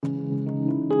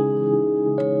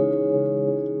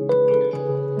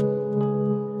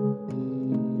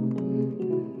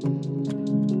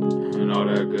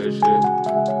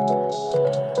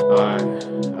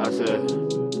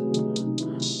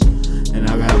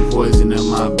poison in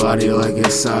my body like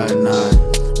it's cyanide.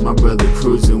 My brother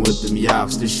cruising with them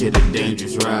yops, this shit a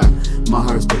dangerous ride. My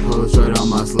heart's composed right on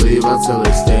my sleeve, I tell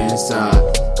her stay inside.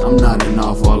 I'm nodding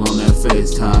off all on that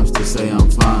FaceTimes to say I'm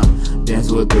fine.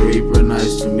 Dance with the Reaper,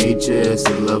 nice to meet you, it's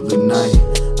a lovely night.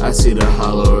 I see the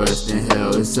hollow rest in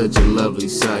hell, it's such a lovely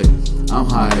sight. I'm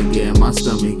high again, my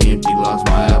stomach empty, lost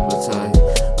my appetite.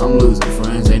 I'm losing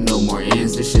friends, ain't no more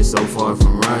ends, this shit so far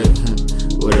from right.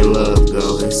 Where the love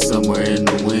go, it's somewhere in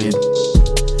the wind.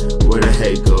 Where the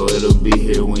hate go, it'll be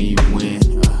here when you win.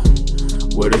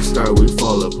 Where the start, we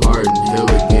fall apart and heal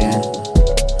again.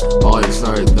 Always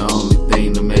hard, the only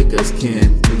thing to make us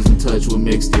kin. Losing touch with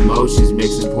mixed emotions,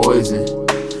 mixing poison.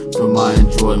 For my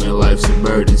enjoyment, life's a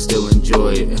burden, still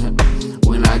enjoy it.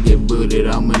 When I get booted,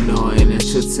 I'm annoying and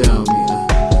she'll tell me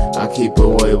I keep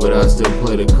away, but I still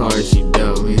play the cards she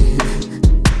dealt me.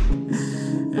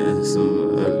 And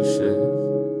some other shit.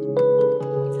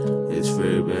 It's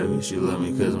fair, baby, she love me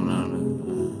cause I'm not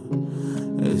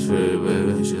It's fair,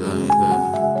 baby, she love me cause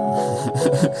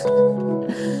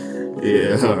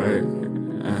yeah, alright.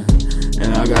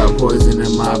 And I got poison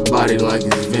in my body like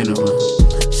it's venom.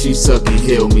 She suck and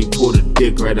heal me, pull the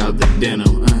dick right out the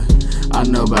denim. I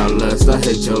know about lust, I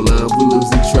hate your love, we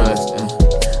losing trust.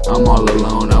 I'm all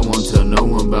alone, I won't tell no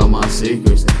one about my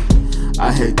secrets.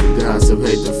 I hate the gossip,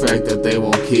 hate the fact that they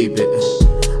won't keep it.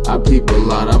 I peep a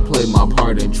lot, I play my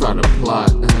part and try to plot.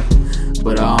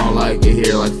 But I don't like it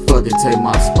here, like fuck it, take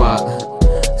my spot.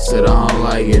 Said I don't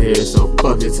like it here, so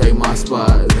fuck it, take my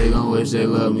spot. They gon' wish they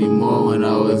loved me more when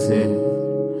I was here.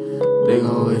 They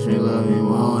gon' wish me love me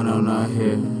more when I'm not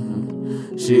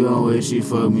here. She gon' wish she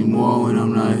fucked me more when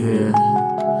I'm not here.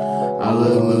 I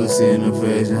look Lucy in the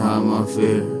face and hide my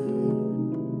fear.